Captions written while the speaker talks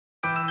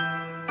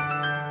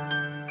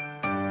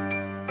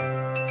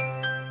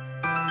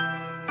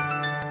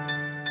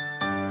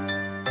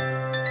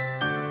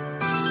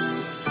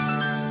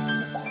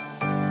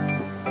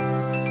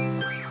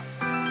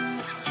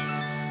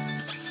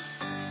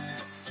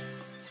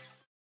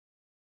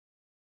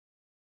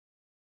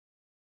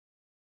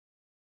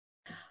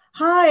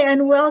Hi,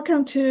 and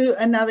welcome to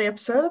another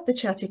episode of the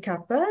Chatty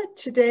Cuppa.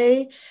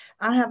 Today,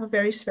 I have a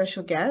very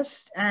special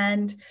guest,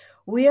 and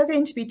we are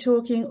going to be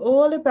talking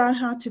all about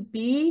how to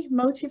be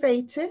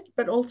motivated,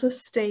 but also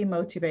stay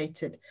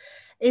motivated.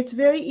 It's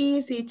very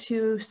easy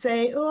to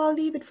say, oh, I'll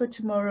leave it for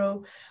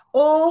tomorrow,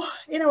 or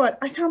you know what,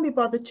 I can't be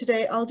bothered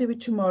today, I'll do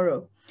it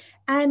tomorrow.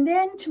 And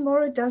then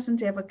tomorrow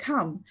doesn't ever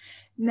come.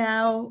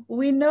 Now,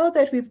 we know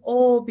that we've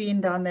all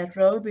been down that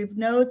road. We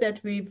know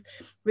that we've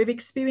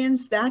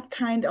experienced that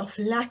kind of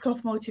lack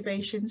of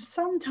motivation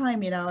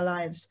sometime in our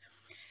lives.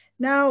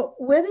 Now,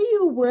 whether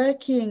you're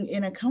working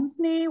in a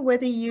company,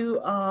 whether you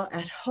are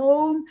at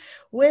home,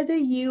 whether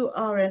you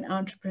are an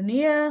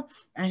entrepreneur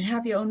and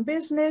have your own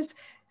business,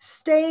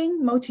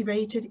 staying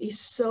motivated is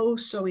so,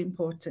 so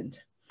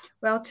important.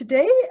 Well,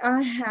 today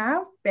I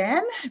have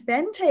Ben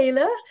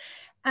Taylor,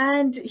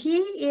 and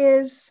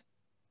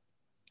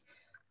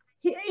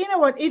you know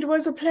what? It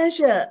was a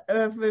pleasure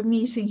of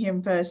meeting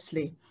him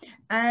firstly.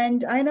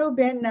 And I know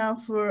Ben now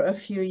for a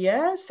few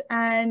years,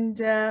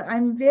 and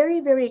I'm very,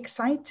 very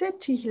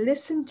excited to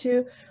listen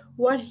to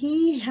what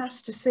he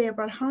has to say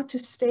about how to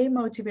stay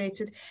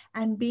motivated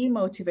and be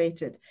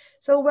motivated.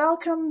 So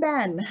welcome,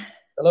 Ben.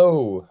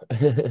 Hello.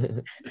 How's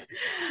it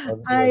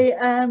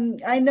going?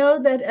 I know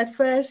that at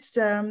first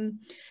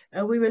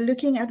we were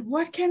looking at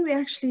what can we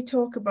actually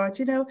talk about,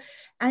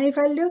 and if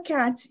I look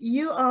at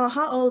you are,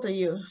 how old are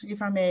you,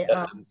 if I may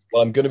ask?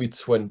 Well, I'm going to be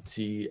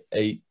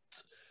 28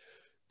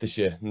 this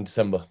year in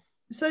December.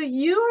 So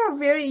you're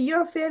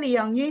fairly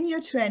young, you're in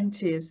your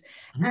 20s.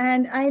 Mhm.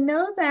 And I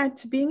know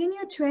that being in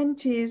your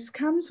 20s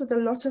comes with a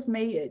lot of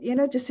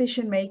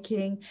decision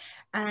making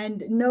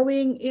and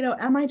knowing,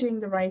 am I doing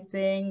the right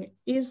thing?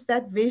 Is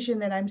that vision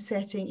that I'm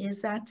setting,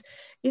 is that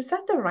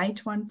the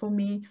right one for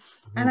me?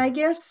 And Mhm. I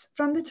guess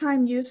from the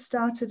time you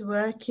started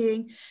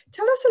working,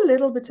 tell us a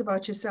little bit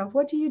about yourself.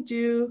 What do you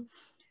do?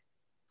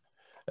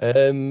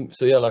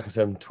 So yeah, like I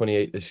said, I'm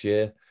 28 this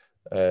year.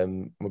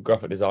 I'm a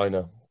graphic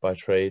designer by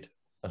trade,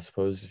 I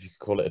suppose, if you could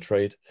call it a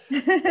trade.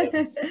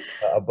 Um,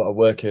 but I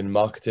work in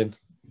marketing.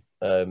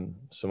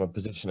 So my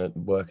position at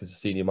work is a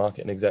senior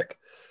marketing exec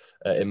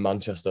in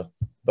Manchester,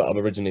 but I'm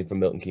originally from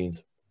Milton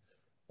Keynes.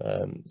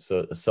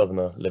 So a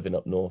southerner living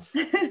up north.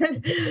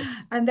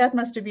 And that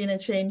must have been a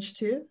change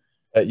too.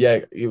 Yeah,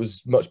 it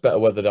was much better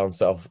weather down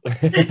south.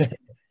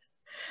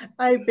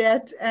 I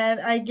bet, and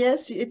I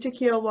guess it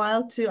took you a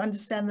while to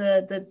understand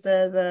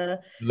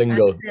the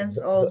Lingo. accents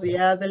also.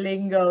 Yeah, the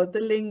lingo.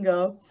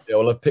 Yeah,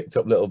 well, I've picked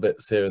up little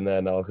bits here and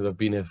there now because I've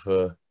been here for,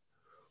 well,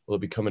 it'll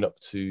be coming up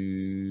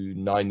to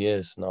 9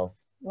 years now.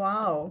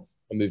 Wow.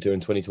 I moved here in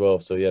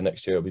 2012, so yeah,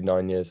 next year it'll be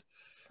 9 years.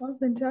 Oh,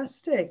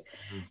 fantastic.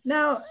 Mhm.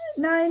 Now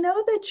I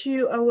know that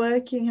you are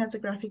working as a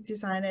graphic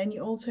designer and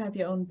you also have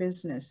your own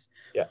business.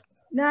 Yeah.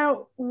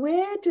 Now,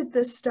 where did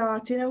this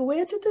start?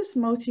 Where did this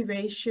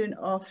motivation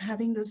of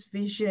having this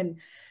vision,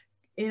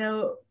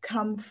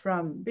 come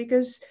from?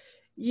 Because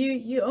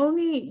you're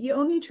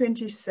only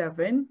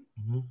 27.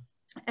 Mhm.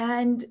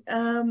 And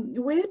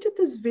where did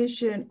this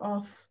vision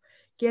of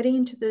getting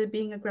into the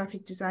being a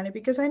graphic designer?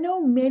 Because I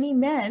know many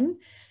men,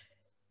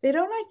 they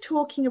don't like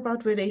talking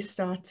about where they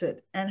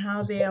started and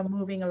how they are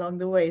moving along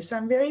the way. So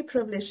I'm very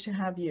privileged to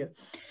have you.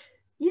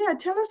 Yeah,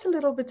 tell us a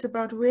little bit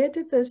about where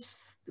did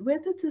this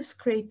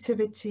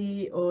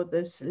creativity or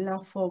this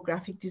love for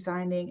graphic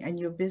designing and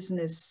your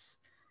business?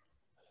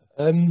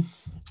 Um,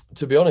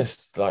 to be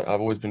honest, like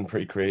I've always been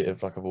pretty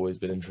creative. Like I've always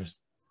been interested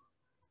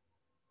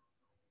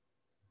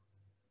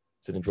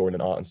in drawing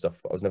and art and stuff,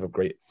 but I was never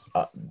great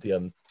at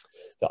the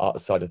art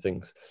side of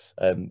things.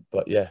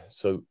 But yeah,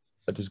 so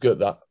I was good at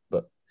that,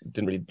 but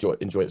didn't really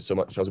enjoy it so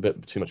much. I was a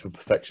bit too much of a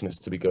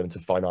perfectionist to be going into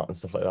fine art and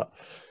stuff like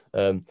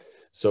that.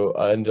 So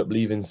I ended up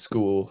leaving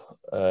school,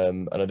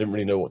 and I didn't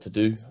really know what to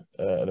do.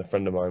 And a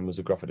friend of mine was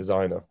a graphic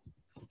designer,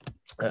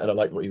 and I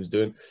liked what he was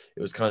doing.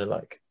 It was kind of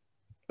like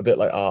a bit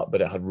like art,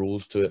 but it had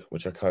rules to it,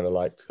 which I kind of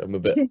liked. I'm a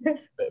bit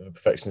of a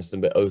perfectionist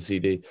and a bit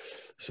OCD,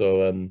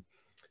 so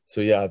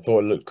so yeah, I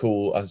thought it looked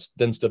cool.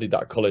 Then studied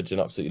that at college and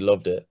absolutely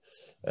loved it.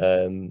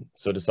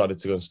 So I decided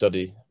to go and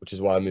study, which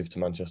is why I moved to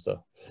Manchester.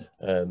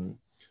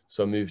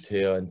 So I moved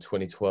here in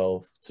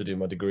 2012 to do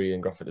my degree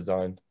in graphic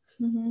design.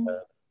 Mhm.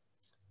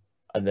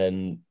 And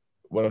then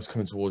when I was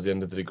coming towards the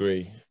end of the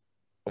degree,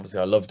 obviously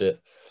I loved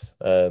it.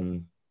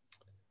 And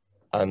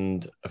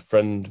a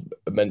friend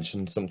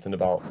mentioned something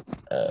about,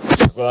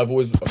 well, I've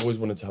always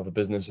wanted to have a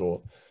business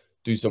or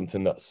do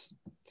something that's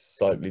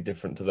slightly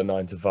different to the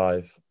 9 to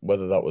 5.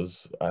 Whether that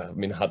was, I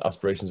mean, I had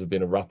aspirations of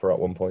being a rapper at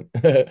one point.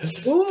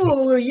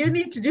 Oh, you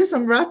need to do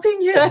some rapping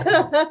here.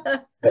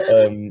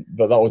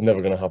 But that was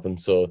never going to happen.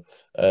 So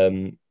I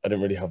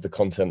didn't really have the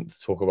content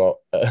to talk about.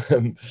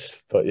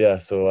 But yeah,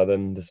 so I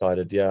then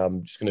decided, yeah,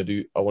 I'm just going to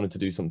do. I wanted to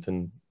do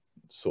something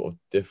sort of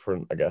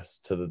different, I guess,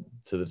 to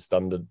the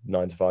standard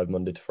 9 to 5,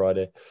 Monday to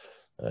Friday.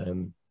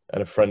 And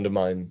a friend of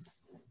mine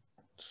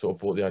sort of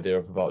brought the idea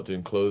up about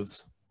doing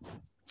clothes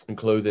and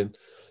clothing.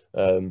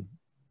 Um,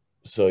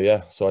 so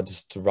yeah, so I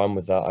just ran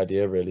with that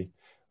idea really,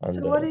 So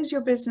and what is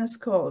your business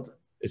called?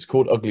 it's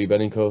called Ugly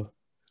Benny Co.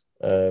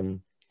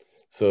 Um,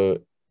 so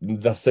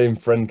that same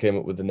friend came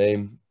up with the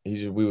name.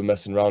 We were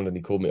messing around and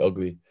he called me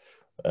ugly,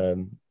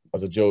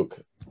 as a joke.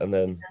 And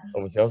then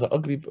obviously I was like,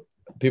 ugly.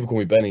 People call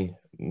me Benny,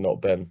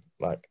 not Ben.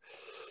 Like,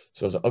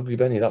 so I was like, Ugly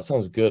Benny. That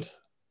sounds good.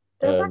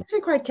 That's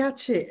actually quite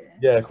catchy.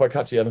 Yeah, quite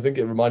catchy. And I think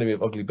it reminded me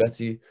of Ugly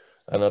Betty.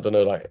 And I don't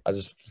know, like I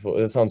just thought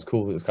it sounds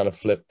cool. It's kind of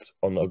flipped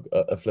on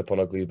a flip on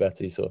Ugly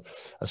Betty. So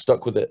I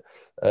stuck with it,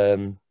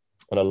 and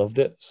I loved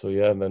it. So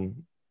yeah, and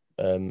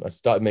then I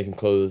started making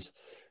clothes.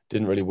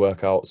 Didn't really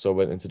work out, so I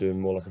went into doing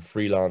more like a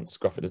freelance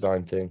graphic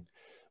design thing,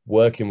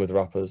 working with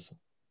rappers,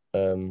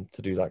 to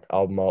do like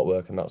album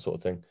artwork and that sort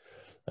of thing.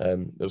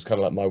 It was kind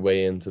of like my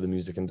way into the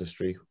music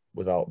industry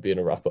without being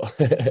a rapper.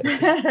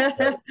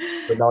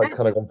 But now it's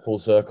kind of gone full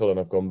circle, and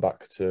I've gone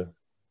back to,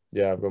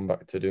 yeah, I've gone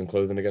back to doing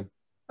clothing again.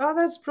 Oh,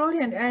 that's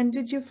brilliant. And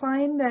did you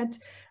find that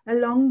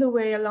along the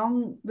way,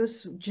 along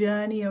this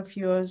journey of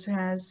yours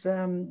has,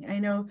 I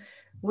know,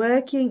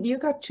 working, you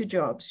got two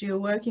jobs. You're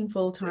working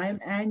full time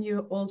and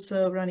you're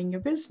also running your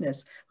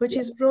business, which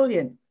Yeah. is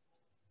brilliant.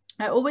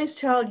 I always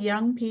tell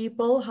young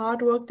people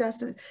hard work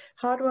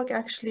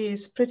actually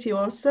is pretty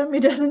awesome.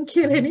 It doesn't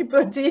kill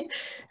anybody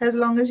as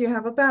long as you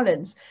have a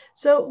balance.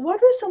 So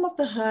what were some of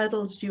the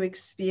hurdles you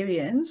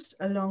experienced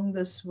along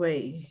this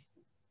way?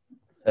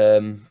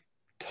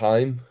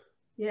 Time,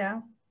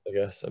 Yeah. I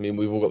guess. I mean,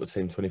 we've all got the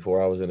same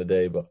 24 hours in a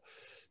day, but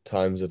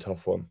time's a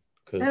tough one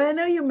And because I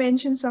know you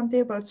mentioned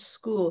something about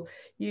school.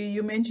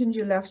 You mentioned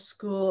you left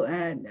school,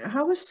 and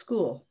how was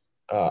school?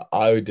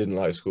 I didn't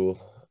like school.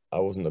 I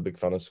wasn't a big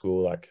fan of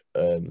school. Like,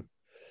 I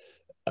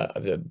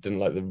didn't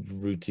like the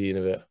routine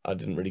of it. I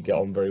didn't really get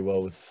on very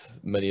well with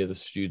many of the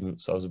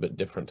students. I was a bit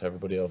different to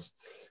everybody else.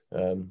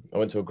 I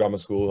went to a grammar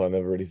school. I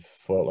never really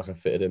felt like I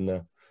fitted in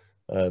there.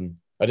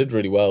 I did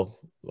really well.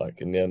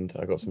 Like in the end,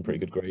 I got some pretty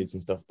good grades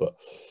and stuff. But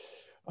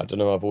I don't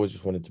know. I've always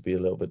just wanted to be a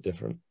little bit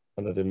different,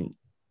 and I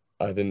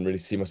didn't really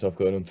see myself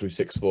going on through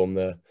sixth form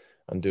there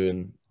and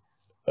doing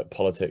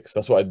politics.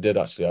 That's what I did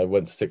actually. I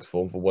went to sixth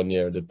form for 1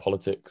 year and did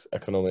politics, Oh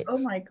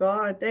economics, my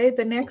God,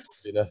 the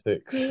next and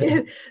ethics.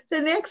 the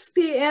next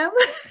PM.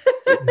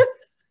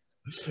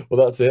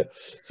 Well, that's it.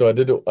 So I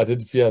did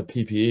yeah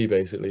PPE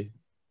basically,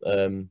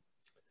 um,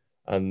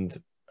 and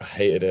I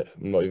hated it.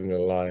 I'm not even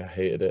gonna lie, I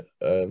hated it.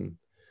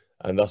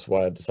 And that's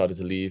why I decided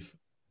to leave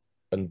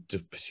and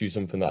just pursue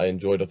something that I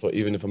enjoyed. I thought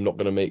even if I'm not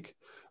gonna make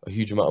a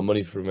huge amount of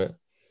money from it,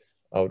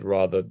 I would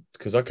rather,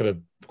 because I could have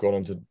gone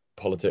on to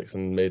politics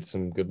and made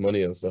some good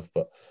money and stuff,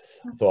 but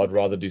I thought I'd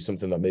rather do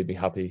something that made me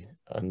happy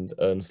and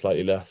earn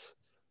slightly less.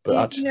 Do But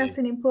you think that's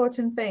actually, an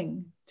important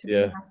thing to be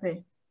yeah,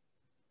 happy?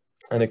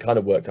 and it kind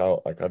of worked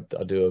out. Like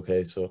I do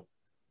okay, so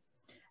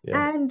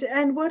yeah.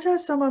 And what are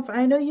some of,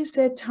 I know you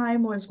said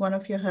time was one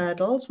of your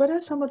hurdles. What are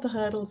some of the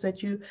hurdles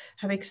that you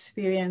have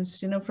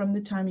experienced, from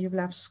the time you've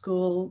left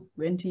school,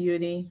 went to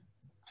uni?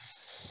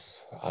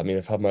 I mean,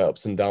 I've had my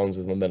ups and downs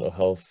with my mental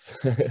health.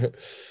 I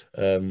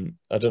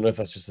don't know if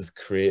that's just a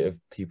creative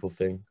people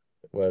thing,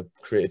 where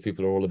creative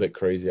people are all a bit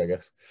crazy, I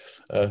guess.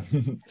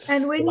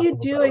 And when For lack you of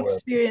a do better word.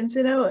 experience,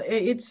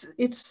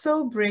 it's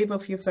so brave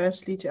of you,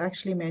 firstly, to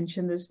actually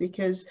mention this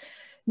because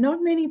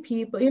not many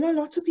people,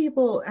 lots of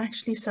people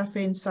actually suffer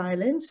in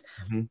silence.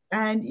 Mhm.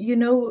 And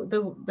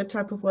the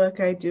type of work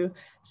I do,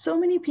 so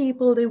many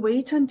people they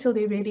wait until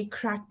they really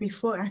crack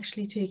before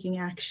actually taking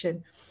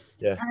action.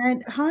 Yeah,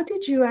 And how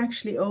did you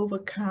actually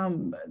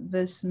overcome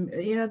this,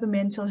 the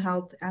mental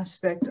health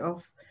aspect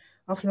of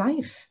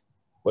life?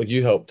 well,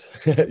 you helped.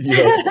 You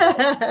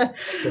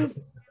helped.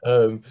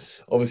 Um,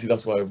 Obviously,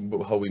 that's why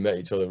how we met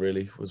each other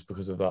really was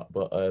because of that.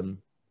 But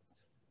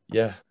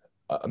yeah,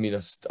 I mean,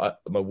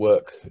 my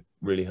work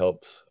really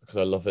helps because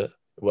I love it.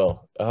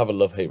 Well, I have a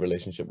love-hate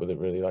relationship with it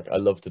really. Like I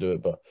love to do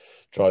it, but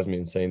it drives me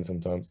insane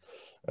sometimes.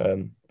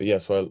 But yeah,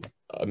 so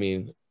I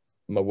mean,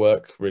 my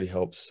work really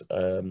helps.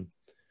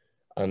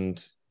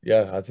 And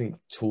yeah, I think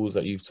tools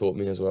that you've taught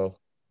me as well.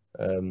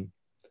 Um,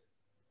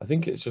 I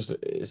think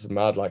it's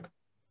mad. Like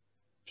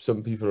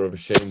some people are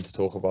ashamed to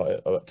talk about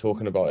it.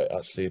 Talking about it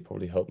actually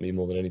probably helped me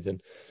more than anything.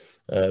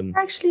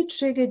 Actually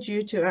triggered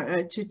you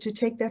to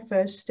take that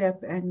first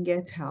step and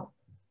get help.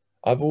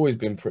 I've always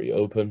been pretty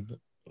open.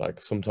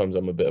 Like sometimes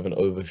I'm a bit of an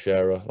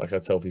oversharer. Like I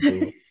tell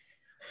people,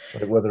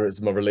 like whether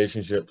it's my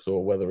relationships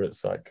or whether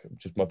it's like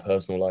just my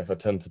personal life, I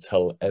tend to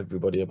tell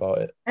everybody about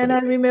it. But And I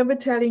remember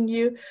telling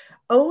you,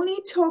 only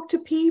talk to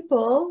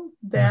people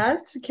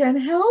that can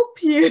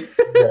help you.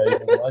 yeah,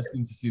 well, I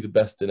seem to see the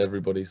best in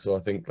everybody, so I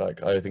think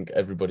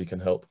everybody can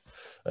help,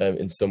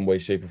 in some way,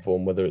 shape, or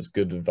form. Whether it's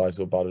good advice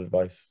or bad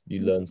advice,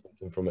 you learn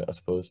something from it, I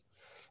suppose.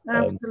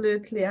 Um,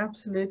 Absolutely,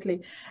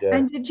 absolutely. yeah.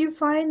 And did you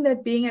find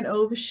that being an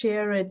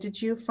oversharer,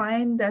 did you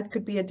find that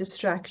could be a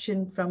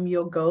distraction from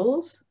your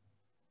goals?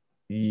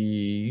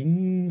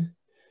 Mm,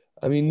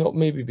 I mean, not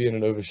maybe being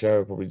an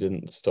oversharer probably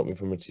didn't stop me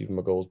from achieving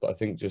my goals, but I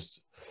think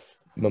just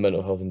my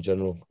mental health in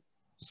general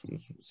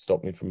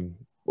stopped me from,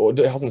 or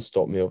it hasn't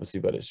stopped me obviously,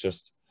 but it's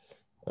just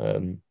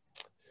um,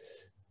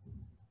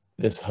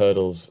 this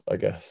hurdles, I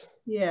guess.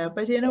 Yeah,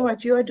 but you know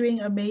what? You are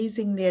doing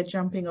amazingly at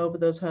jumping over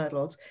those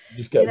hurdles.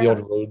 Just You get the know,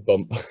 odd road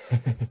bump.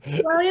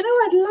 well, you know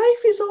what?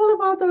 Life is all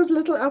about those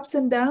little ups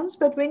and downs.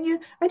 But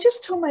I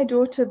just told my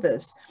daughter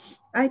this.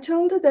 I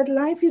told her that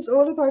life is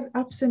all about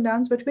ups and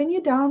downs. But when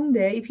you're down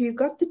there, if you've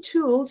got the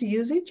tools,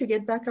 use it, you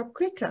get back up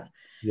quicker.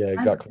 Yeah, And,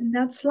 exactly. and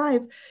that's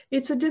life.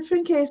 It's a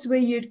different case where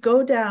you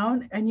go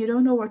down and you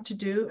don't know what to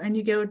do, and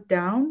you go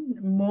down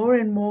more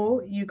and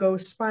more, you go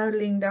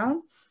spiraling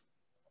down,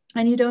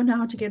 and you don't know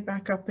how to get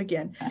back up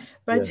again.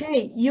 But Yeah.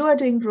 hey, you are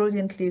doing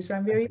brilliantly, so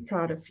I'm very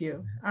proud of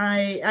you.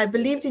 I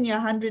believed in you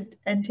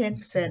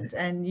 110%,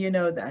 and you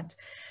know that.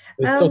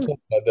 There's still Um, time,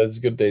 like, there's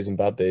good days and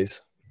bad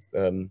days.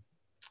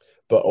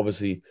 But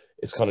obviously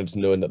it's kind of just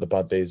knowing that the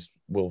bad days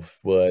will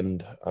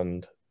end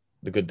and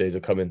the good days are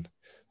coming.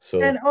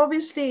 and So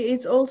obviously,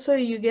 it's also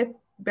you get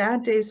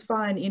bad days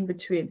fine in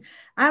between.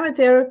 I'm a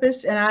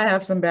therapist, and I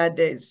have some bad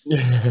days.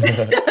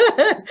 yeah,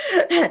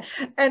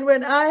 And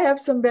when I have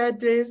some bad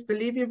days,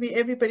 believe you me,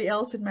 everybody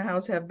else in my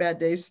house have bad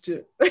days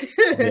too.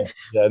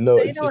 yeah, no,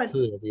 So you know it's what?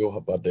 true. We all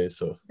have bad days.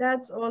 So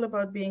That's all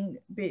about being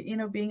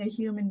a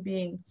human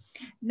being.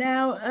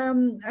 Now,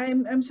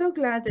 I'm so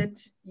glad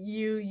that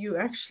you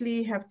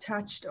actually have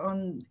touched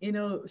on,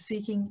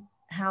 seeking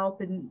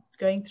help and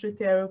going through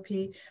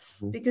therapy,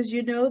 mhm. because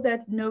you know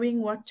that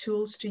knowing what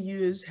tools to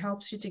use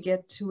helps you to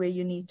get to where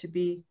you need to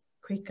be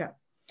quicker.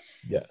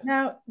 Yeah.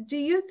 Now, do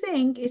you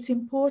think it's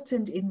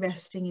important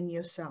investing in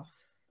yourself?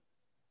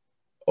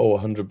 Oh,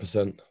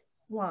 100%.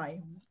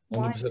 Why?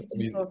 Why is 100%. it I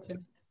mean, important?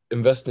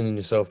 investing in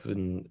yourself for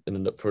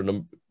a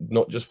number,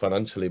 not just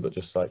financially, but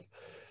just like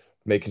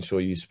making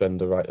sure you spend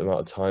the right amount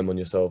of time on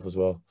yourself as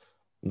well.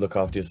 Look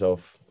after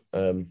yourself.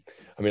 I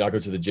mean, I go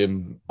to the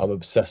gym. I'm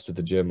obsessed with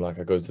the gym. Like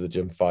I go to the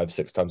gym 5,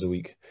 6 times a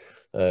week.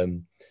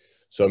 Um,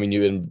 so I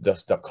mean,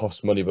 that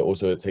costs money, but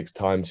also it takes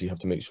time. So you have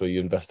to make sure you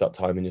invest that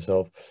time in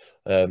yourself.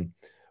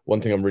 One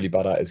thing I'm really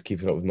bad at is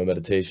keeping up with my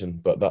meditation,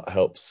 but that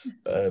helps.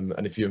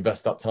 And if you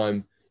invest that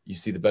time, you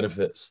see the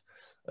benefits.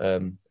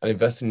 And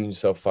investing in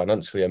yourself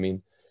financially, I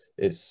mean,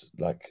 it's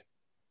like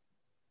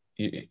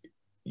you,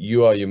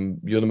 you're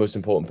the most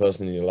important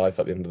person in your life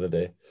at the end of the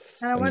day,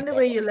 And I and you wonder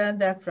where you learned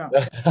that from.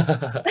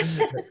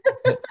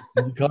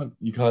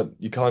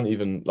 you can't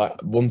even like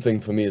one thing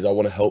for me is I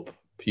want to help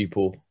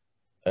people.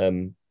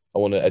 I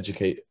want to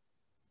educate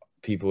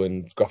people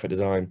in graphic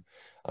design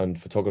and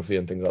photography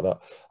and things like that.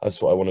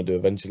 That's what I want to do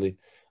eventually.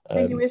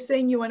 And you Um, were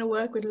saying you want to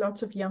work with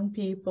lots of young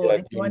people yeah,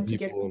 and you young want to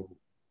get people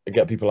and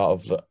get people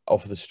out of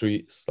off the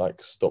streets,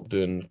 like stop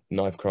doing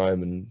knife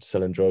crime and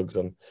selling drugs,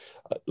 and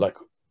like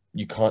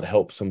you can't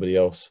help somebody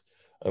else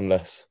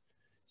unless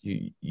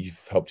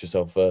you've helped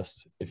yourself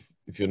first.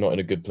 If you're not in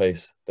a good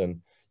place,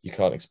 then you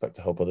can't expect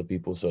to help other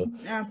people. So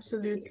it's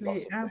absolutely,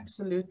 massive thing.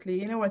 absolutely.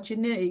 You know what?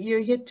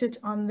 You hit it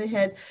on the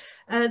head.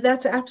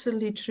 That's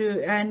absolutely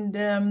true. And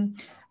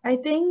I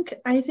think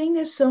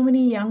there's so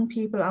many young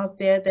people out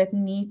there that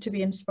need to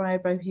be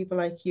inspired by people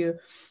like you.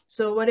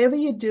 So whatever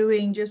you're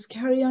doing, just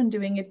carry on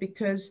doing it,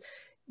 because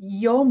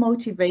your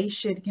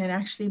motivation can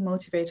actually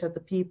motivate other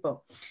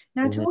people.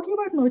 Now, Mhm. talking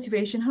about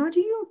motivation, how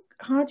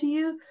do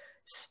you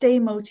stay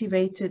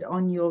motivated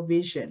on your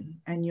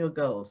vision and your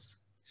goals?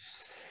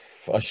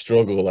 I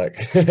struggle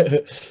like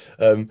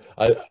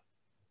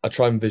I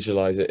try and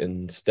visualize it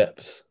in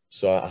steps.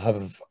 So I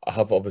have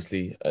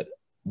obviously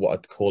what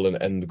I'd call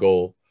an end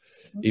goal,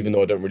 even Mhm.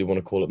 though I don't really want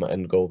to call it my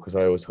end goal because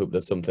I always hope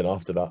there's something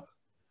after that.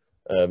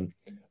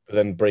 But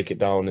then break it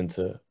down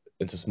into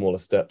smaller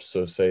steps.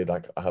 So say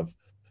like I have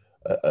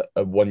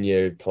a 1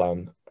 year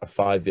plan, a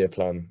 5 year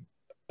plan,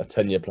 a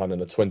 10 year plan,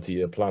 and a 20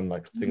 year plan,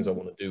 like things I Mhm.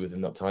 want to do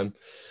within that time.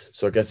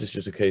 So I guess it's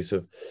just a case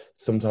of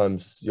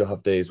sometimes you'll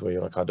have days where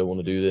you're like, I don't want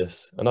to do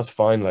this. And that's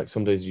fine. Like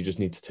some days you just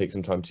need to take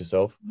some time to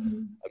yourself.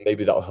 Mhm. And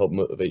maybe that'll help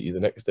motivate you the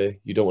next day.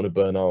 You don't want to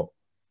burn out.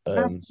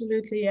 Um,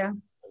 Absolutely, yeah.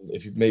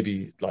 if you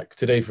maybe like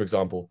today, for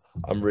example,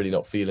 I'm really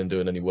not feeling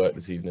doing any work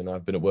this evening.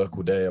 I've been at work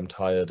all day. I'm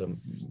tired. And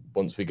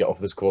once we get off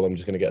this call, I'm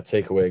just going to get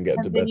a takeaway and get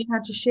into And then bed. you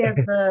had to share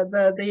the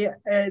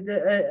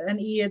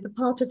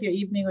part of your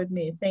evening with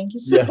me. Thank you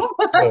so Yeah.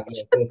 No, much.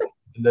 no, of course.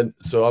 And then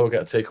so I will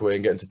get a takeaway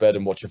and get into bed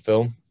and watch a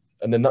film.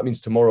 And then that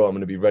means tomorrow I'm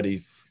going to be ready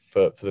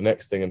for the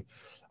next thing. And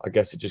I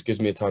guess it just gives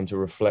me a time to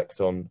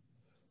reflect on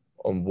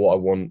what I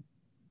want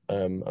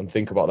and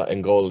think about that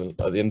end goal. And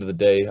at the end of the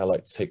day, I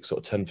like to take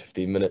sort of 10,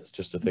 15 minutes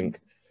just to think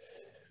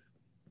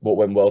what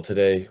went well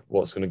today,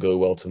 what's going to go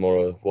well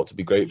tomorrow, what to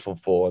be grateful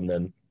for. And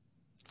then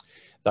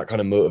that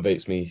kind of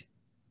motivates me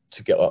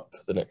to get up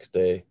the next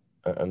day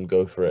and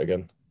go for it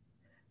again.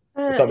 If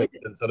Uh, that makes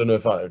sense. I don't know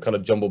if I kind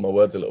of jumbled my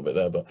words a little bit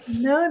there, but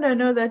no, no,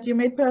 no, that you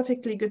made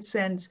perfectly good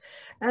sense.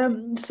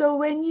 So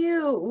when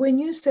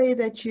you say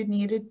that you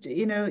needed,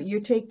 you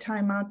take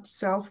time out,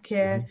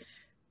 self-care,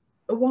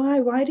 Mhm.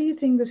 why do you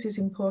think this is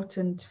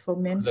important for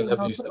Because I mental never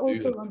health, used but to do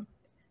also that.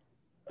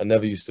 I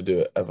never used to do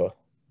it ever.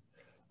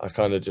 I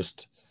kind of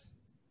just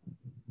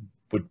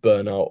would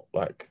burn out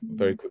like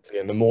very on. quickly.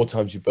 And the more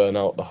times you burn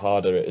out, the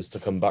harder it is to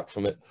come back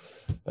from it.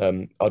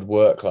 I'd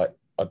work like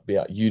I'd be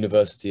at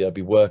university, I'd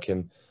be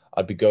working,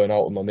 I'd be going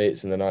out with my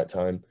mates in the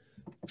nighttime,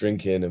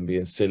 drinking and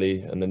being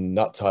silly, and then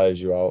that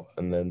tires you out.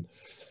 And then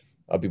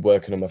I'd be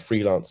working on my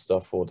freelance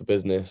stuff or the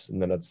business,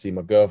 and then I'd see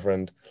my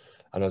girlfriend,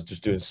 and I was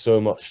just doing so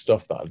much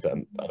stuff that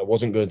and I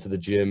wasn't going to the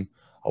gym.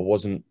 I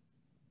wasn't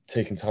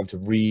taking time to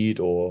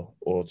read or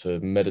to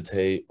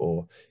meditate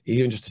or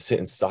even just to sit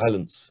in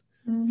silence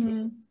for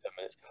 10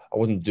 minutes. I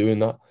wasn't doing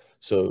that.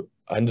 So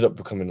I ended up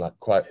becoming like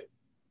quite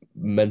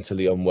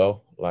mentally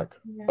unwell. Like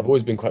I've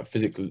always been quite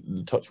physically,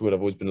 touch wood, I've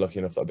always been lucky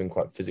enough that I've been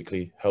quite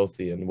physically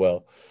healthy and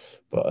well.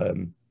 But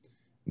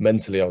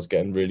mentally I was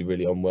getting really,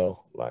 really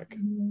unwell. Like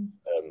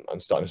I'm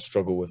starting to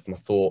struggle with my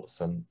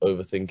thoughts and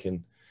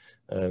overthinking.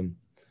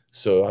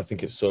 So I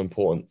think it's so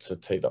important to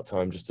take that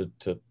time just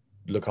to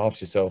look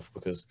after yourself,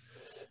 because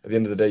at the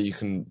end of the day, you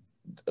can,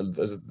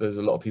 there's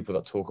a lot of people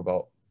that talk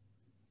about,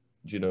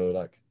 you know,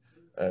 like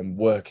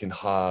working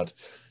hard.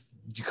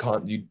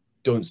 You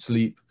don't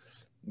sleep,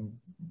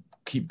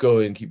 keep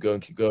going, keep going,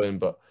 keep going.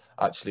 But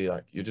actually,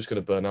 like, you're just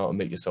going to burn out and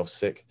make yourself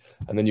sick.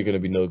 And then you're going to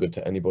be no good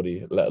to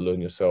anybody, let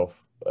alone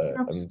yourself.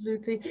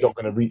 Absolutely. And you're not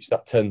going to reach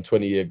that 10,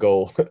 20-year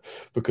goal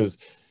because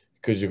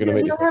you're going to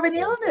make You have an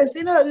illness.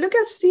 You know, look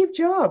at Steve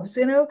Jobs.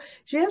 You know,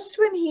 just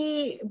when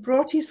he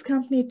brought his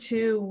company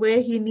to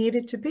where he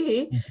needed to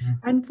be,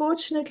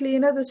 unfortunately, you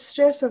know, the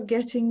stress of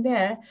getting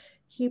there,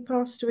 he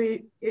passed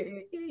away.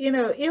 You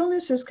know,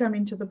 illnesses come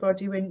into the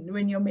body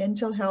when your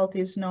mental health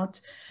is not,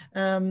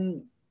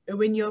 when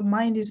your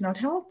mind is not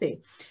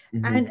healthy,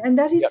 and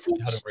that is He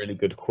had a really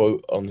good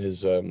quote on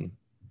his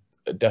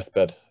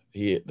deathbed.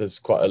 There's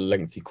quite a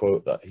lengthy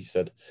quote that he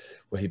said,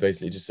 where he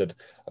basically just said,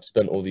 I've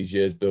spent all these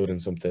years building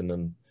something,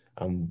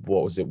 and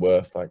what was it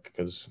worth? Like,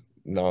 because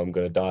now I'm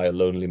going to die a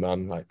lonely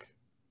man, like,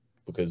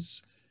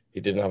 because he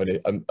didn't have any,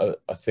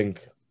 I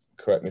think,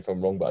 correct me if I'm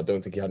wrong, but I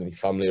don't think he had any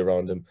family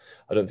around him.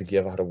 I don't think he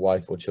ever had a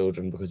wife or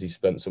children, because he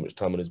spent so much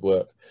time on his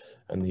work.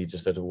 And he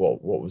just said,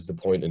 what was the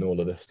point in all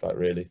of this, like,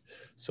 really?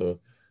 So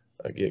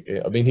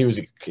I mean, he was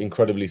an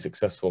incredibly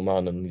successful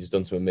man, and he's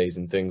done some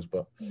amazing things,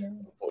 but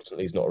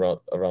unfortunately, he's not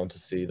around to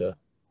see the.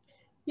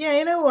 Yeah,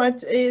 you know what?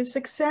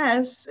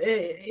 Success,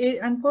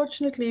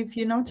 unfortunately, if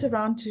you're not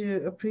around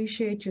to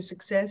appreciate your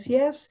success,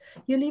 yes,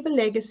 you leave a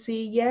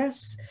legacy,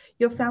 yes,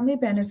 your family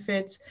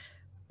benefits.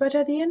 But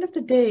at the end of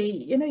the day,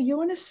 you know, you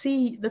want to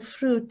see the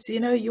fruit, you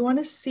know, you want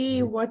to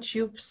see what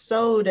you've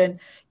sowed, and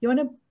you want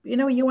to, you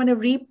know, you want to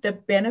reap the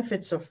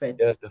benefits of it.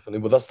 Yeah, definitely.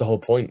 Well, that's the whole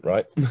point,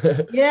 right?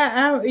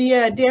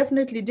 Yeah,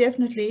 definitely,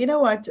 definitely. You know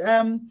what?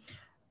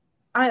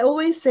 I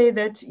always say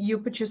that you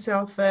put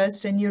yourself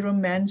first and you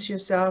romance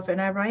yourself.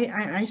 And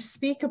I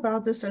speak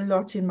about this a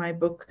lot in my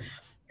book,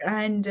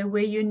 and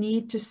where you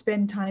need to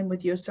spend time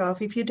with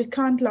yourself. If you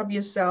can't love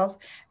yourself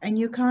and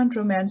you can't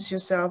romance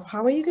yourself,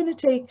 how are you going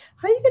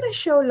to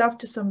show love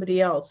to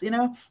somebody else? You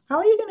know, how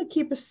are you going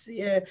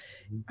to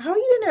how are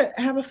you going to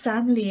have a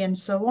family and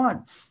so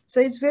on? So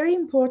it's very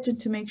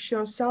important to make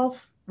sure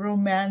self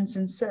romance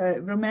and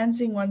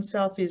romancing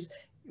oneself is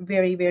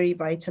very, very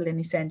vital and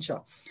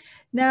essential.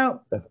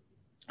 Now,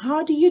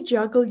 how do you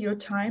juggle your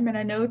time? And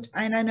I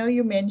know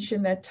you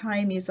mentioned that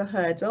time is a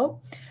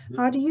hurdle.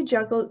 How do you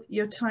juggle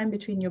your time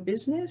between your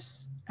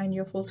business and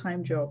your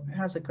full-time job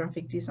as a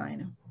graphic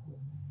designer?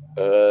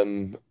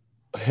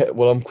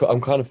 Well,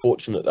 I'm kind of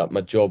fortunate that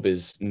my job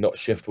is not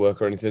shift work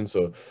or anything,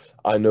 so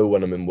I know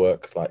when I'm in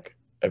work, like,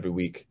 every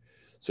week,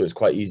 so it's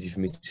quite easy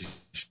for me to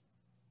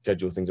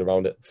schedule things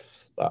around it.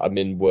 Like, I'm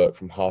in work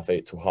from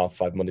 8:30 till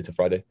 5:30 Monday to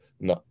Friday,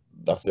 and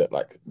that's it.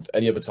 Like,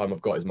 any other time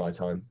I've got is my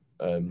time.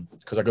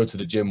 Because I go to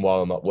the gym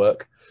while I'm at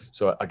work,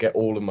 so I get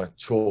all of my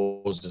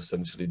chores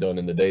essentially done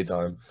in the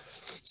daytime.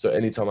 So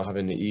anytime I have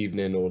in the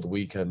evening or the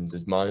weekends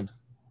is mine.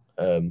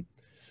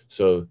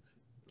 So,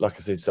 like I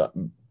say,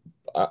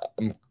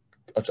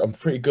 I'm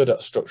pretty good at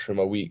structuring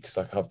my weeks.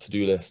 Like, I have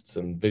to-do lists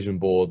and vision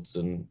boards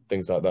and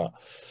things like that.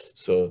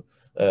 So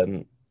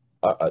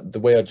the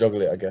way I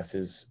juggle it, I guess,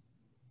 is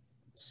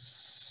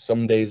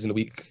some days in the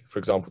week, for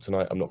example,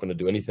 tonight, I'm not going to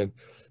do anything.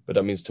 But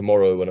that means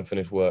tomorrow when I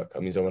finish work,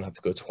 that means I'm going to have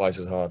to go twice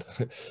as hard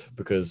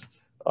because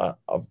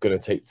I'm going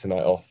to take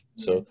tonight off.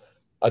 So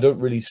I don't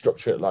really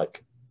structure it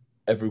like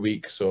every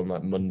week. So I'm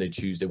like Monday,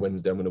 Tuesday,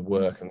 Wednesday, I'm going to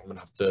work, and I'm going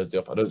to have Thursday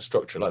off. I don't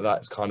structure it like that.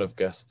 It's kind of,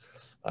 guess,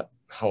 like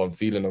how I'm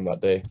feeling on that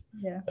day.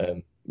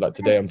 Like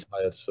today I'm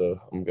tired, so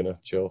I'm going to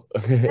chill.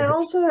 And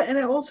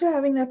also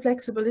having that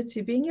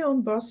flexibility, being your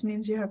own boss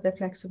means you have that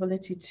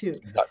flexibility too.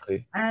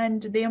 Exactly.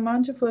 And the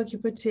amount of work you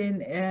put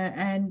in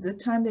and the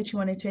time that you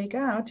want to take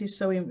out is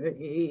so,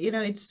 you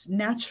know, it's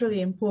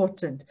naturally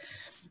important.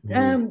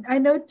 I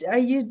know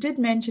you did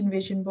mention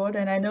vision board,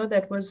 and I know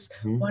that was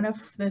one of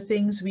the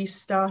things we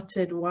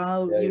started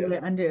while you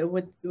were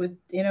with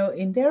you know,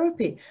 in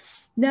therapy.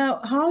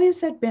 Now, how is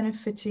that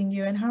benefiting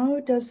you, and how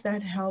does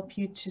that help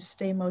you to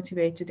stay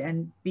motivated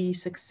and be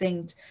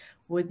succinct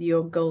with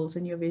your goals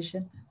and your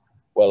vision?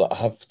 Well, I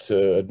have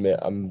to admit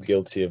I'm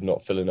guilty of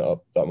not filling it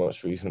up that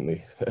much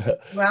recently.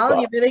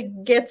 Well, you better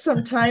get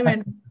some time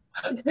and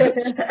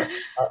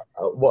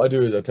what I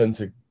do is I tend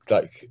to,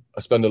 like, I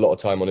spend a lot of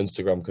time on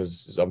Instagram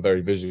because I'm very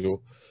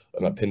visual,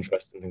 and like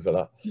Pinterest and things like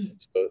that.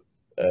 So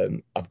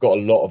I've got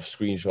a lot of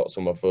screenshots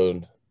on my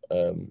phone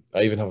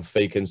I even have a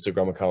fake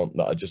Instagram account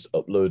that I just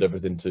upload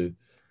everything to.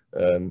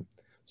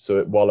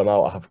 So while I'm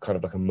out, I have kind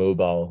of like a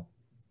mobile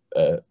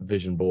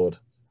vision board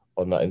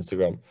on that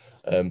Instagram.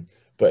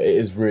 But it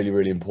is really,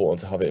 really important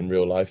to have it in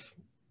real life,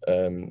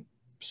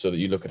 so that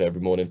you look at it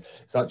every morning.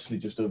 It's actually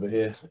just over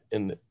here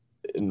in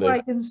Oh, I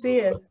the can see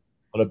it.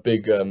 on a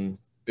big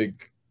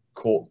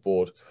cork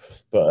board,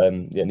 but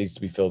yeah, it needs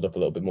to be filled up a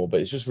little bit more. But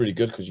it's just really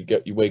good because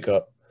you wake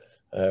up,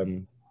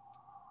 you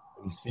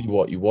see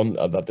what you want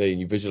at that day,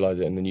 and you visualize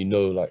it, and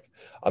then like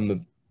I'm a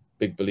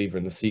big believer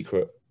in The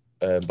Secret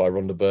by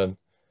Rhonda Byrne,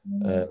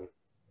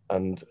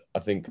 and I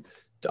think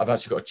I've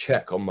actually got a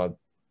check on my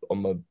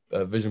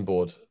vision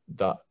board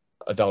that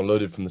I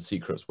downloaded from The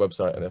Secret's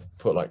website, and I've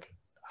put like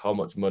how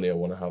much money I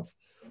want to have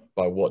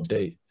by what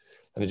date,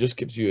 and it just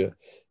gives you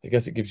I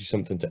guess it gives you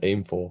something to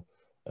aim for,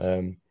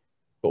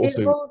 but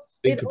also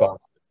think about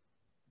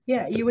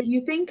yeah, when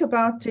you think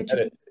about it,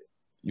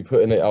 you're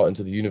putting it out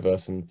into the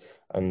universe,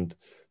 and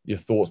your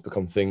thoughts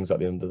become things at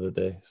the end of the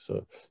day.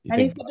 So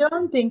if you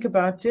don't think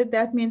about it,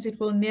 that means it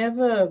will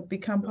never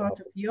become part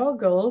of your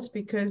goals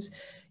because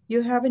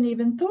you haven't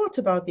even thought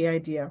about the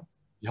idea.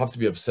 You have to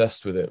be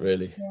obsessed with it,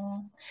 really. Yeah.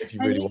 If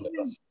you really want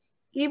it.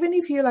 Even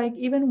if you like,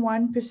 even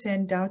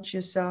 1% doubt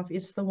yourself,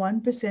 it's the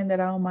 1% that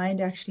our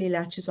mind actually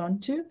latches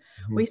onto.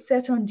 We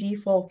set on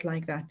default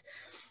like that.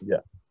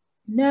 Yeah.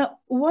 Now,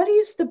 what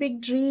is the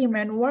big dream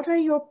and what are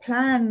your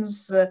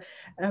plans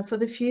for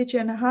the future,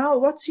 and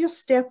what's your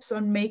steps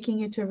on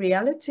making it a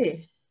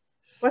reality?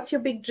 What's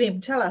your big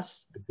dream? Tell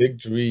us. The big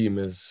dream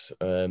is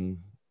to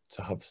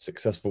have a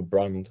successful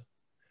brand.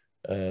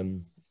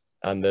 And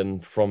then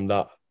from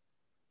that,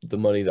 the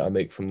money that I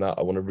make from that,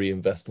 I want to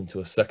reinvest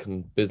into a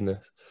second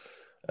business,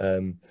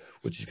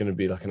 which is going to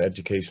be like an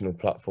educational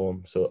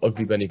platform. So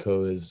Ugly Benny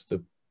Co is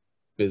the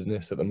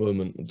business at the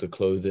moment, the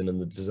clothing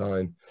and the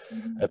design.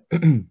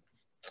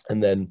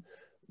 And then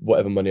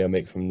whatever money I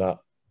make from that,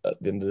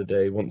 at the end of the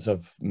day, once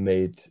I've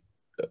made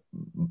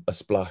a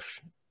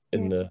splash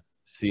in the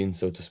scene,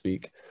 so to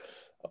speak,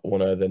 I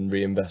want to then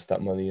reinvest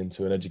that money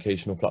into an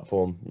educational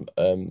platform,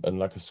 and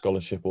like a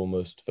scholarship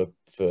almost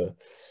for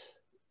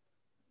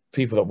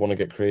people that want to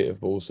get creative,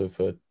 but also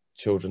for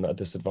children that are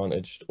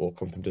disadvantaged or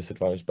come from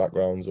disadvantaged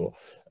backgrounds or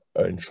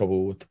are in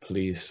trouble with the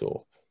police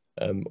or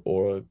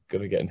are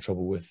going to get in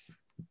trouble with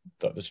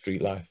the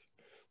street life.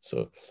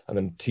 So, and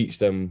then teach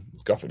them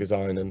graphic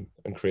design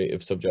and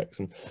creative subjects,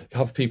 and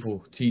have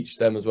people teach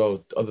them as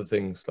well other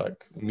things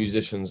like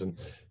musicians. And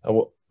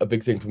what a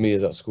big thing for me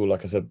is at school,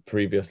 like I said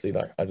previously,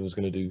 like I was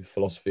going to do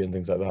philosophy and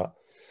things like that.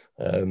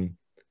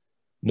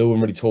 No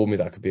one really told me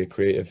that I could be a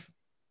creative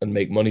and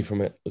make money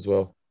from it as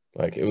well.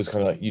 Like it was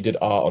kind of like you did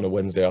art on a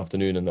Wednesday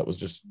afternoon, and that was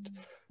just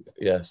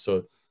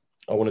So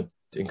I wanted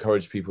to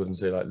encourage people and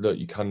say like, look,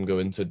 you can go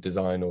into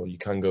design or you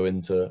can go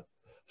into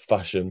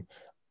fashion.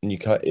 And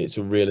it's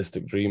a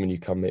realistic dream and you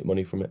can make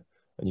money from it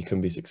and you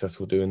can be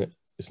successful doing it.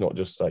 It's not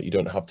just like, you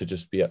don't have to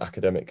just be an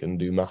academic and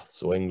do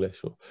maths or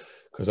English,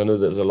 because I know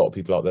there's a lot of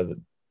people out there that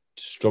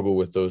struggle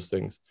with those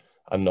things.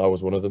 And I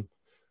was one of them.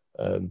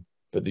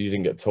 But you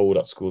didn't get told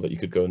at school that you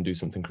could go and do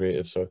something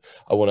creative. So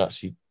I want to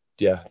actually,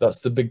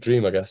 that's the big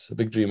dream, I guess. The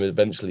big dream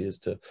eventually is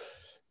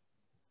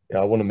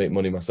I want to make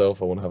money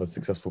myself. I want to have a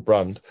successful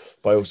brand,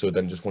 but I also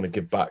then just want to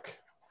give back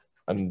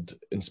and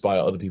inspire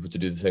other people to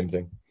do the same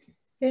thing.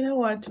 You know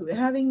what,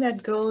 having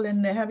that goal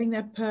and having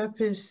that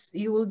purpose,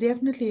 you will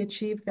definitely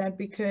achieve that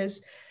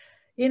because,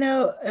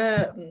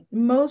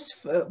 most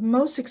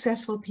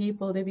successful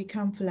people, they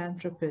become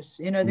philanthropists.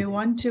 They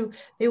want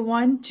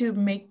to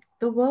make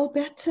the world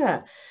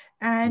better.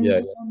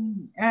 And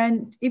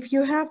and if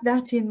you have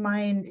that in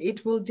mind,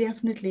 it will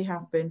definitely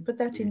happen. Put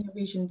that in your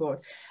vision board.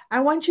 I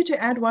want you to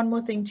add one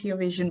more thing to your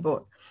vision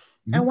board.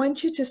 I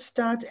want you to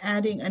start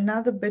adding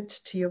another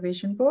bit to your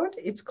vision board.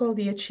 It's called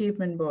the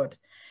achievement board.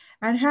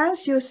 And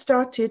as you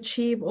start to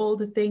achieve all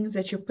the things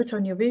that you put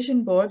on your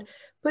vision board,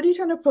 put it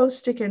on a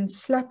post-it and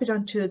slap it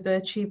onto the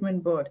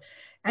achievement board.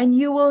 And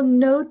you will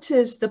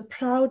notice the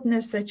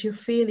proudness that you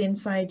feel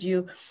inside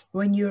you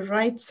when you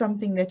write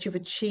something that you've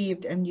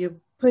achieved and you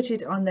put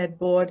it on that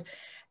board.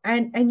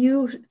 And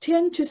you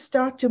tend to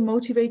start to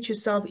motivate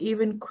yourself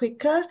even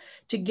quicker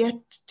to get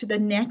to the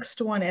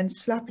next one and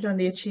slap it on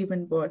the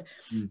achievement board.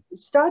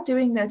 Start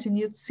doing that and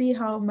you'll see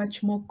how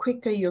much more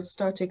quicker you'll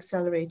start to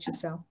accelerate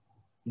yourself.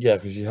 Yeah,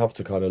 because you have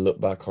to kind of look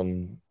back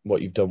on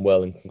what you've done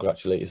well and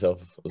congratulate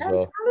yourself as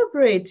well.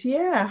 Celebrate,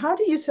 yeah. How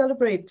do you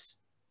celebrate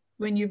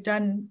when you've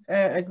done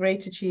a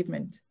great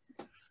achievement?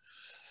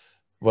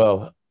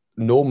 Well,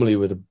 normally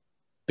with a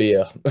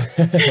beer,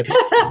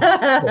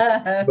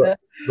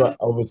 but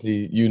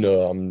obviously,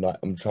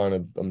 I'm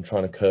trying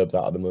to curb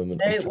that at the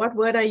moment. What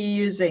word are you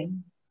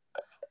using?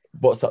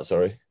 What's that?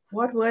 Sorry.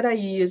 What word are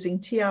you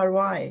using?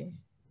 TRY.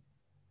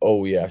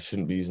 Oh yeah, I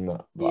shouldn't be using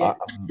that. But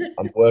Yeah.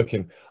 I'm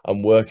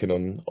working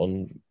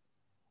on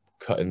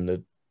cutting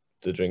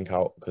the drink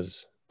out,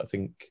 because I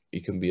think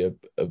you can be a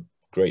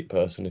great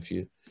person if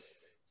you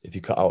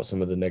cut out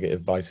some of the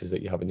negative vices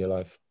that you have in your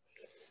life.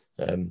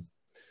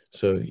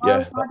 So Well,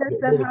 yeah, how does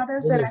that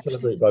normally actually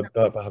celebrate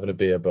start? by having a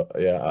beer, but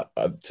yeah,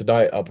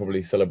 tonight I'll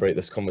probably celebrate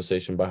this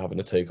conversation by having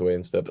a takeaway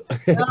instead.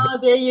 Oh,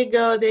 there you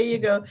go. There you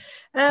go.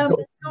 Um,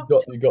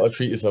 You got to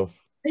treat yourself.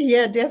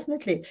 yeah,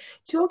 definitely.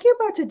 Talking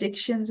about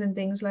addictions and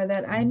things like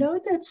that, I know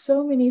that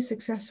so many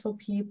successful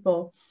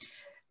people,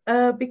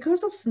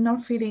 because of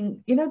not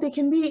feeling, they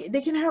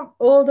can have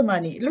all the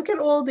money. Look at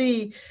all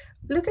the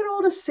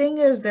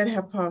singers that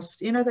have passed,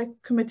 that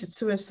committed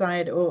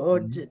suicide or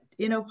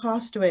Mhm.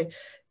 passed away.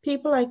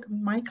 People like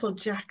Michael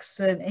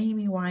Jackson,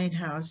 Amy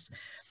Winehouse,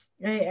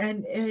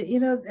 and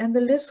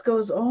the list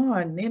goes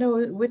on.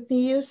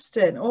 Whitney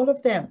Houston, all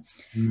of them.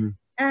 Mm.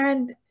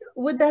 And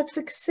with that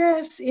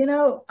success,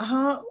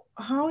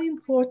 how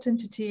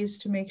important it is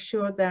to make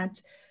sure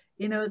that,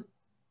 you know,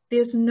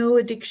 there's no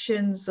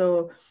addictions,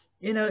 or,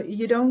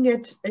 you don't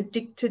get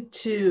addicted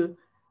to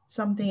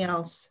something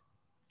else.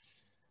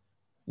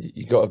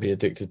 You got to be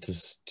addicted to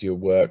your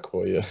work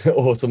or your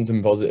or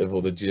something positive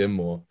or the gym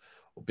or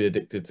be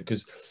addicted to,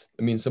 because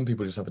I mean some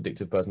people just have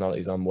addictive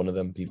personalities. I'm one of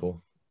them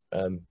people.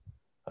 And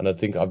I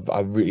think I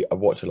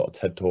watch a lot of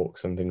TED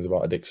Talks and things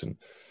about addiction.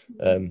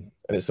 And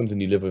it's something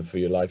you live with for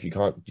your life. You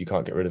can't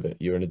get rid of it.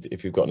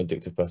 If you've got an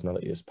addictive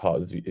personality, it's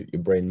part of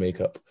your brain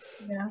makeup.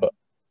 Yeah. But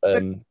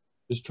But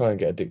just try and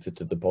get addicted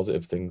to the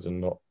positive things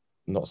and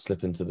not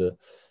slip into the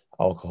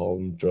alcohol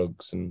and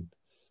drugs and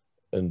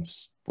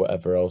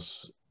whatever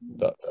else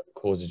that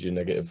causes you I'm,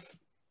 negative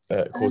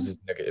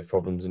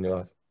problems in your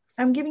life.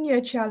 I'm giving you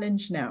a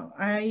challenge now.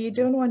 I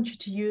don't want you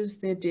to use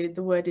the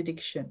word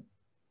addiction.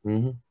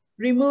 Hmm.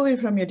 Remove it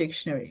from your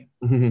dictionary.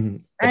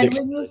 And when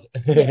Addiction.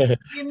 yeah,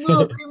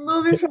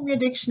 remove it from your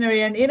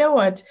dictionary. And you know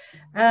what?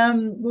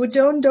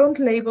 Don't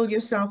label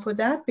yourself with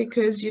that,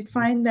 because you'd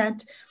find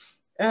that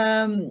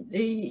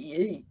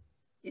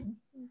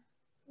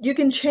you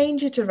can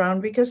change it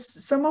around,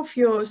 because some of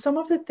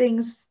the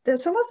things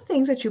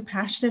that you're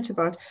passionate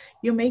about,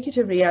 you make it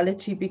a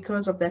reality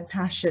because of that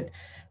passion.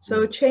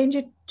 So change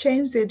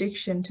the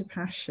addiction to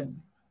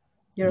passion.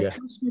 You're a Yeah,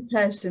 passionate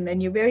person,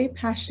 and you're very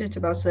passionate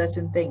about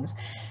certain things,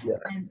 yeah,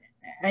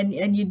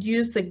 and you'd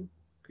use the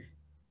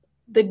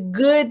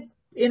good,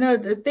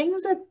 the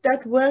things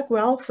that work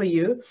well for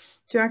you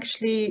to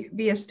actually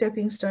be a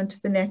stepping stone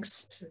to the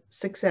next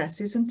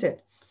success, isn't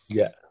it?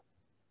 yeah.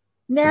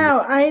 Now,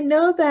 I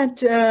know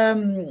that,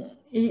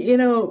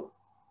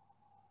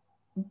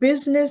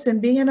 business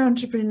and being an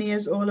entrepreneur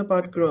is all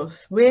about growth.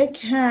 Where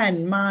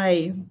can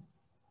my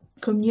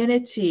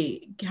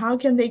community, how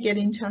can they get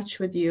in touch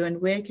with you, and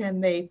where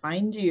can they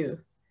find you?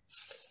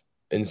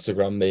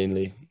 Instagram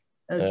mainly.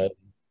 Okay. Uh,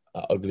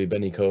 at Ugly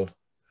Benny Co.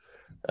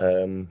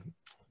 Um,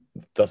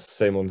 that's the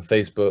same on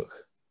Facebook.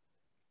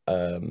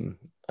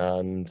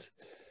 And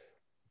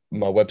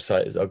my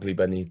website is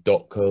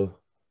uglybenny.co.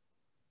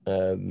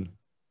 Um,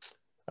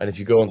 and if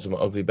you go onto my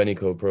Ugly Benny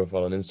Co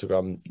profile on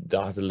Instagram,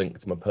 that has a link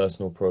to my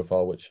personal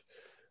profile, which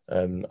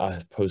I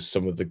post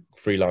some of the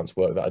freelance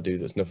work that I do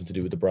that's nothing to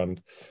do with the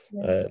brand,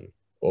 Yeah. um,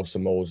 or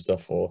some old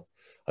stuff. Or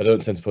I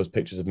don't tend to post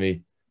pictures of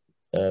me.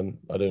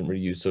 I don't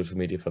really use social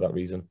media for that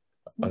reason.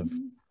 I've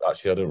Mhm. I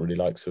don't really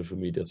like social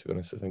media, to be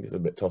honest. I think it's a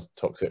bit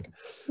toxic,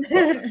 but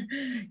Can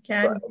be.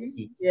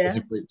 obviously it's a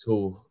Yeah. great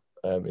tool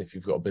if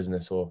you've got a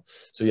business. Or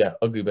so yeah,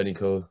 Ugly Benny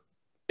Co.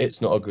 It's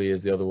Not Ugly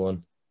is the other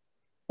one,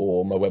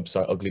 or my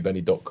website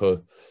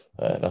uglybenny.co.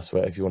 That's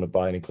where if you want to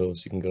buy any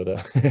clothes, you can go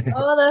there.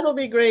 Oh, that'll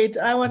be great.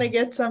 I want to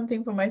get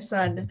something for my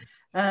son.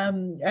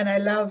 And I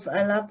love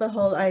the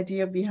whole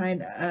idea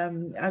behind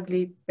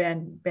Ugly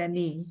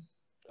Benny.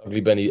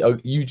 Ugly Benny,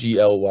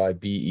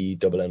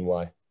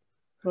 UGLYBENNY.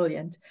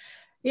 Brilliant.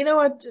 You know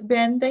what,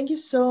 Ben, thank you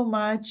so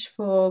much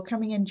for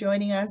coming and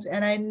joining us.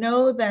 And I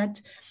know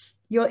that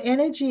your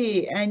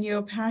energy and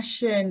your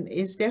passion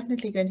is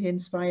definitely going to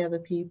inspire the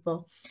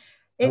people.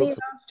 Any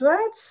Hopefully, last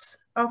words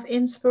of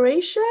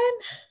inspiration?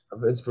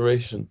 of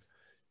inspiration.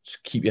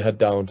 Just keep your head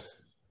down,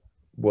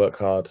 work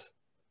hard,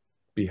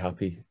 be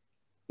happy,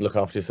 look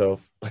after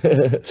yourself,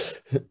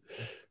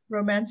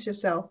 Romance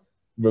yourself.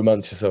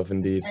 romance yourself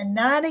indeed. And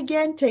now and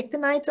again, take the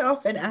night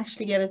off and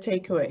actually get a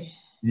takeaway.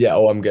 Yeah,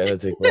 oh, I'm getting a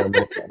takeaway. I'm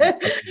gonna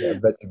get a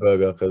veggie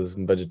burger because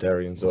I'm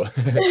vegetarian. So,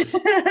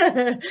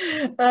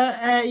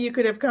 You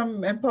could have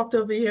come and popped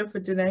over here for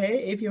dinner,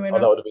 hey, if you were oh,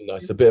 that not. would have been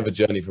nice. A bit of a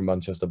journey from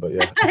Manchester, but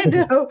yeah. I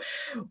know.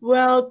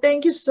 Well,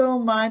 thank you so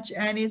much.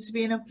 And it's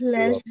been a You're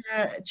pleasure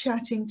welcome.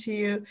 chatting to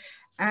you.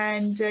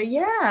 And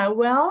yeah,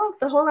 well,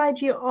 the whole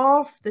idea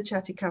of the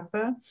Chatty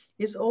Cuppa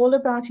is all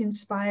about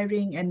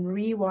inspiring and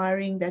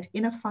rewiring that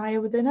inner fire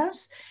within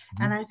us.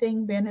 And Mhm. I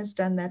think Ben has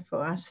done that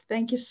for us.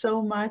 Thank you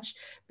so much,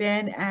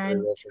 Ben. Very And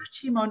welcome.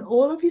 catch him on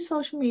all of his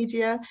social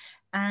media.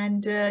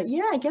 And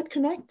yeah, get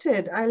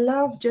connected. I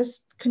love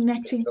just Get in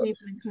connecting touch.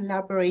 people and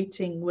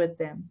collaborating with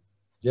them.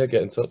 Yeah,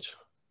 get in touch.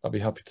 I'll be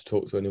happy to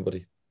talk to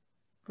anybody.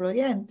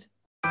 Brilliant.